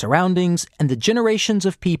to our surroundings and the generations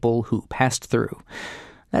of people who passed through.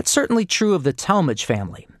 That's certainly true of the Talmadge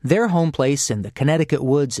family. Their home place in the Connecticut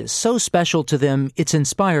woods is so special to them, it's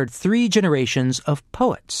inspired 3 generations of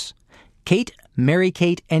poets. Kate, Mary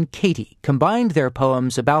Kate, and Katie combined their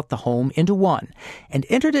poems about the home into one and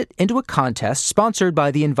entered it into a contest sponsored by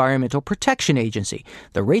the Environmental Protection Agency,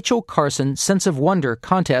 the Rachel Carson Sense of Wonder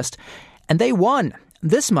contest, and they won.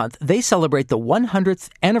 This month, they celebrate the 100th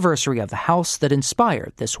anniversary of the house that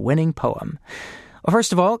inspired this winning poem. Well,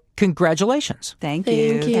 first of all, congratulations. Thank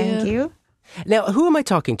you. Thank you. Now, who am I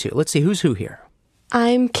talking to? Let's see, who's who here?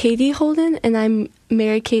 I'm Katie Holden, and I'm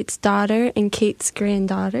Mary Kate's daughter and Kate's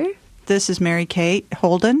granddaughter. This is Mary Kate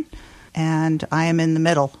Holden, and I am in the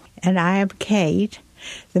middle. And I am Kate,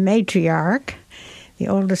 the matriarch, the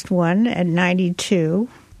oldest one at 92.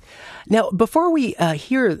 Now, before we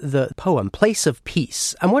hear the poem, Place of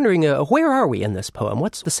Peace, I'm wondering, where are we in this poem?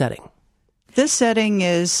 What's the setting? This setting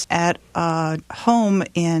is at a home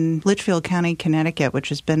in Litchfield County, Connecticut, which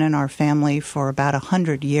has been in our family for about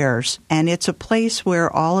 100 years. And it's a place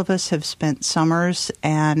where all of us have spent summers,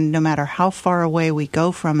 and no matter how far away we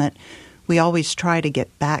go from it, we always try to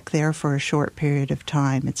get back there for a short period of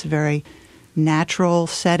time. It's a very natural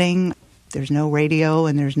setting. There's no radio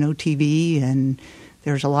and there's no TV, and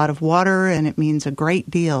there's a lot of water, and it means a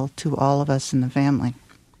great deal to all of us in the family.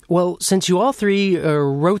 Well, since you all 3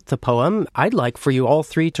 wrote the poem, I'd like for you all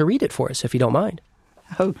 3 to read it for us, if you don't mind.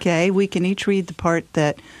 Okay, we can each read the part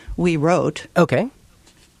that we wrote. Okay.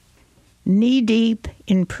 Knee-deep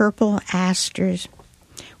in purple asters,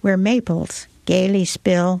 where maples gaily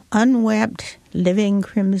spill unwept living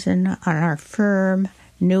crimson on our firm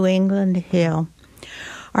New England hill,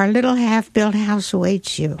 our little half-built house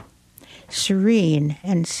awaits you, serene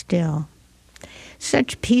and still.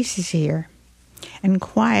 Such peace is here, and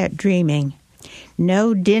quiet dreaming,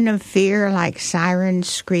 no din of fear like sirens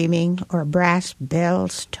screaming or brass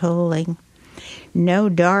bells tolling, no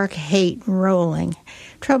dark hate rolling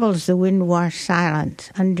troubles the wind-washed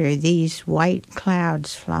silence under these white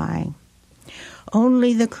clouds flying.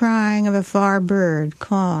 Only the crying of a far bird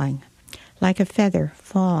calling, like a feather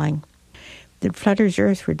falling, that flutters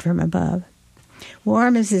earthward from above.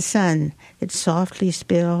 Warm as the sun that softly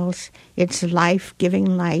spills its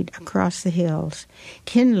life-giving light across the hills,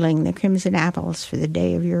 kindling the crimson apples for the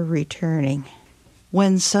day of your returning.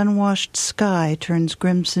 When sun-washed sky turns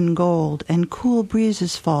crimson gold and cool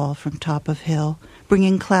breezes fall from top of hill,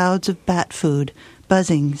 bringing clouds of bat food,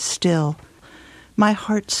 buzzing still, my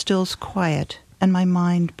heart still's quiet and my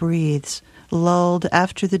mind breathes, lulled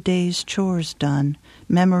after the day's chores done.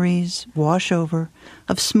 Memories wash over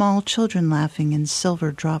of small children laughing in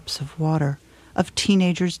silver drops of water, of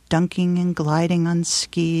teenagers dunking and gliding on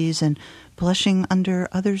skis and blushing under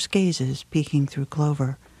others' gazes peeking through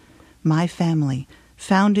clover. My family,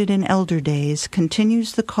 founded in elder days,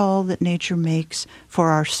 continues the call that nature makes for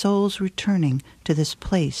our souls returning to this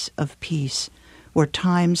place of peace, where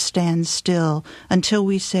time stands still until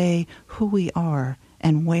we say who we are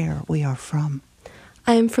and where we are from.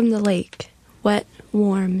 I am from the lake, wet,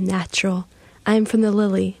 warm, natural. I am from the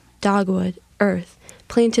lily, dogwood, earth,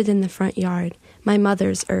 planted in the front yard, my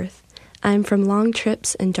mother's earth. I am from long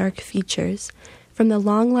trips and dark features, from the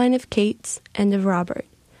long line of Kates and of Robert.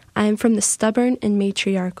 I am from the stubborn and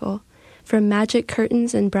matriarchal, from magic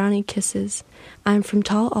curtains and brownie kisses. I am from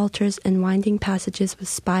tall altars and winding passages with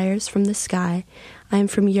spires from the sky. I am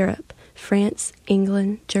from Europe, France,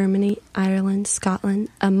 England, Germany, Ireland, Scotland,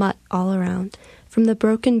 a mutt all around. From the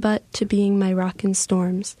broken butt to being my rockin'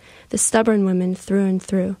 storms, the stubborn women through and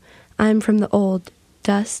through. I am from the old,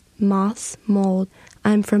 dust, moths, mold.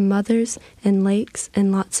 I am from mothers and lakes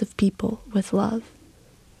and lots of people with love.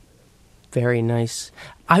 Very nice.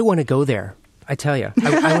 I want to go there. I tell you,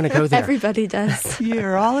 I want to go there. Everybody does.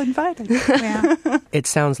 You're all invited. Yeah. It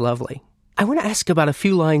sounds lovely. I want to ask about a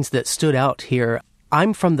few lines that stood out here.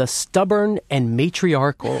 I'm from the stubborn and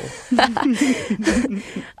matriarchal.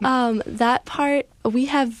 That part, we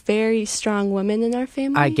have very strong women in our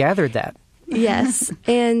family. I gathered that. Yes,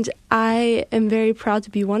 and I am very proud to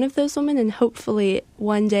be one of those women, and hopefully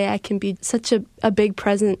one day I can be such a big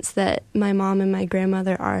presence that my mom and my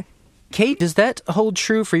grandmother are. Kate, does that hold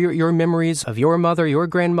true for your memories of your mother, your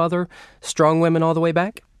grandmother, strong women all the way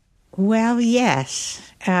back? Well, yes,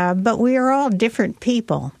 but we are all different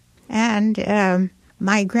people. And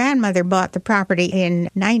my grandmother bought the property in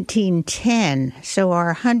 1910, so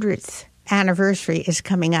our 100th anniversary is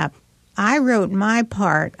coming up. I wrote my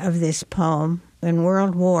part of this poem in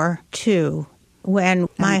World War II when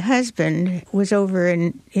my husband was over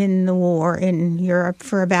in the war in Europe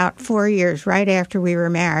for about 4 years, right after we were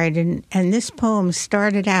married. And this poem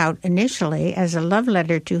started out initially as a love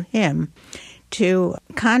letter to him to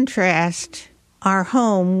contrast our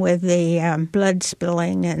home with the blood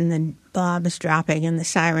spilling and the bombs dropping and the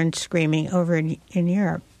sirens screaming over in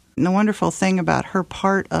Europe. And the wonderful thing about her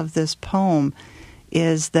part of this poem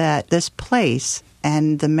is that this place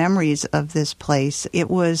and the memories of this place, it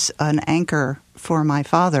was an anchor for my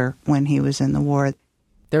father when he was in the war.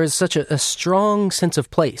 There is such a strong sense of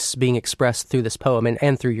place being expressed through this poem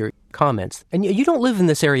and through your comments. And you don't live in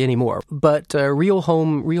this area anymore, but real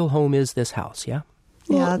home is this house, yeah?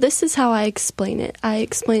 Well, this is how I explain it. I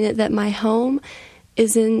explain it that my home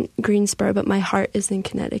is in Greensboro, but my heart is in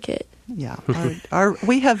Connecticut. Yeah,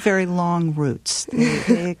 we have very long roots.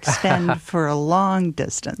 They extend for a long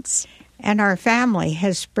distance. And our family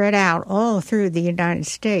has spread out all through the United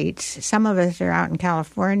States. Some of us are out in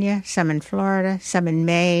California, some in Florida, some in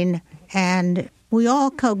Maine, and we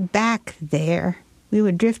all go back there. We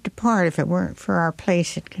would drift apart if it weren't for our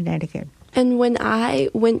place at Connecticut. And when I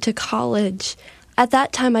went to college, at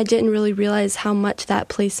that time I didn't really realize how much that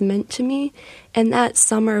place meant to me. And that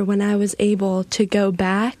summer when I was able to go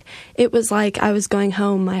back, it was like I was going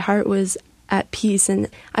home. My heart was at peace, and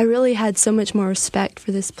I really had so much more respect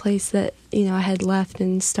for this place that, I had left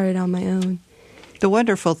and started on my own. The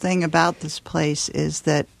wonderful thing about this place is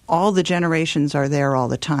that all the generations are there all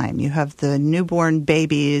the time. You have the newborn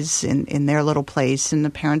babies in their little place, and the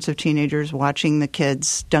parents of teenagers watching the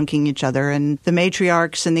kids dunking each other, and the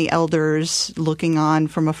matriarchs and the elders looking on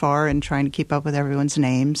from afar and trying to keep up with everyone's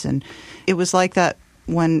names. And it was like that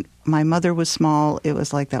when my mother was small. It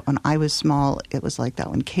was like that when I was small. It was like that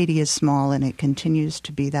when Katie is small, and it continues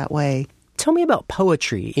to be that way. Tell me about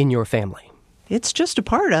poetry in your family. It's just a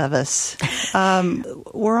part of us.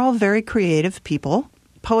 We're all very creative people.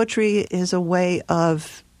 Poetry is a way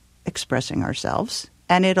of expressing ourselves,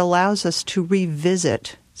 and it allows us to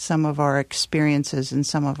revisit some of our experiences and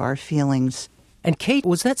some of our feelings. And Kate,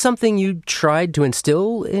 was that something you tried to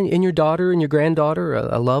instill in your daughter and your granddaughter,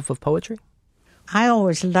 a love of poetry? I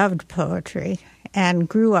always loved poetry and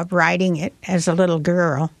grew up writing it as a little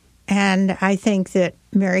girl. And I think that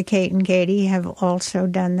Mary Kate and Katie have also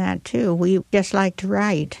done that too. We just like to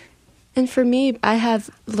write. And for me, I have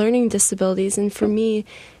learning disabilities, and for me,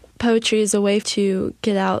 poetry is a way to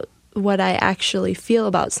get out what I actually feel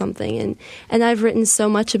about something. And I've written so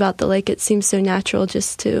much about the lake, it seems so natural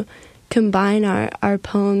just to combine our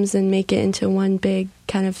poems and make it into one big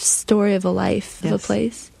kind of story of a life, of a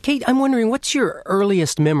place. Kate, I'm wondering, what's your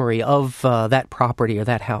earliest memory of that property or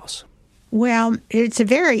that house? Well, it's a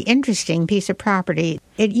very interesting piece of property.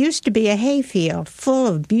 It used to be a hayfield full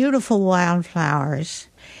of beautiful wildflowers,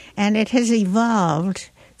 and it has evolved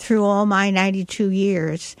through all my 92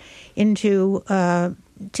 years into a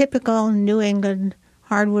typical New England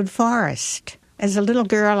hardwood forest. As a little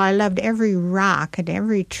girl, I loved every rock and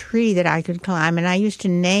every tree that I could climb, and I used to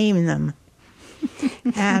name them.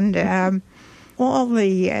 And all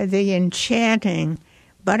the enchanting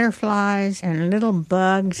butterflies and little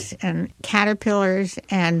bugs and caterpillars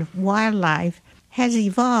and wildlife has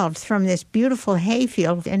evolved from this beautiful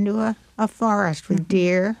hayfield into a forest with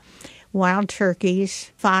deer, wild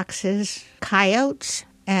turkeys, foxes, coyotes,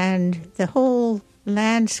 and the whole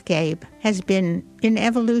landscape has been in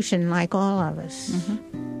evolution like all of us.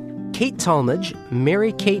 Kate Talmadge,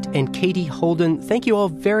 Mary Kate, and Katie Holden, thank you all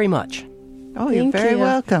very much. Oh, you're very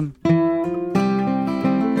welcome.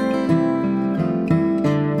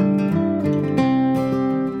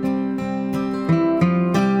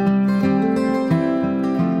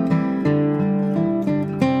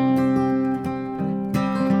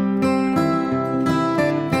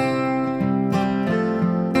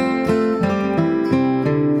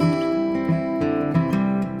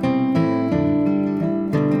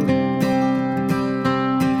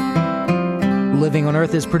 Living on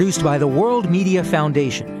Earth is produced by the World Media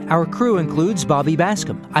Foundation. Our crew includes Bobby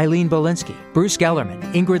Bascom, Eileen Bolinsky, Bruce Gellerman,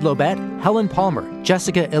 Ingrid Lobet, Helen Palmer,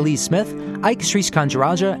 Jessica Elise Smith, Ike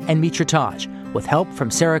Sriskandarajah, and Mitra Taj, with help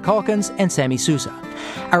from Sarah Calkins and Sammy Sousa.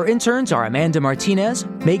 Our interns are Amanda Martinez,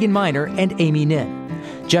 Megan Miner, and Amy Nin.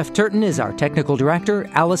 Jeff Turton is our technical director.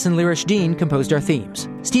 Allison Lirish-Dean composed our themes.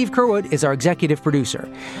 Steve Kerwood is our executive producer.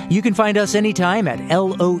 You can find us anytime at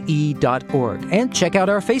LOE.org and check out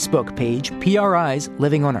our Facebook page, PRI's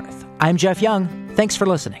Living on Earth. I'm Jeff Young. Thanks for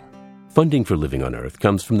listening. Funding for Living on Earth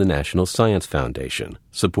comes from the National Science Foundation,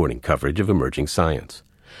 supporting coverage of emerging science,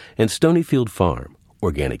 and Stonyfield Farm,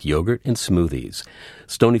 organic yogurt and smoothies.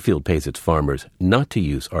 Stonyfield pays its farmers not to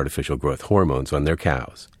use artificial growth hormones on their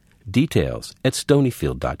cows. Details at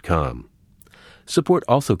stonyfield.com. Support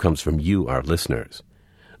also comes from you, our listeners.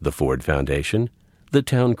 The Ford Foundation, the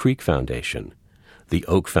Town Creek Foundation, the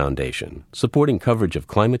Oak Foundation, supporting coverage of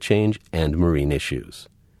climate change and marine issues,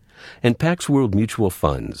 and Pax World Mutual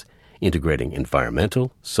Funds, integrating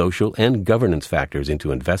environmental, social, and governance factors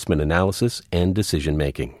into investment analysis and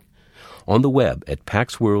decision-making. On the web at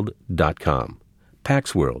paxworld.com.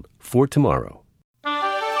 Pax World for tomorrow.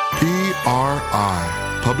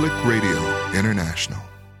 PRI, Public Radio International.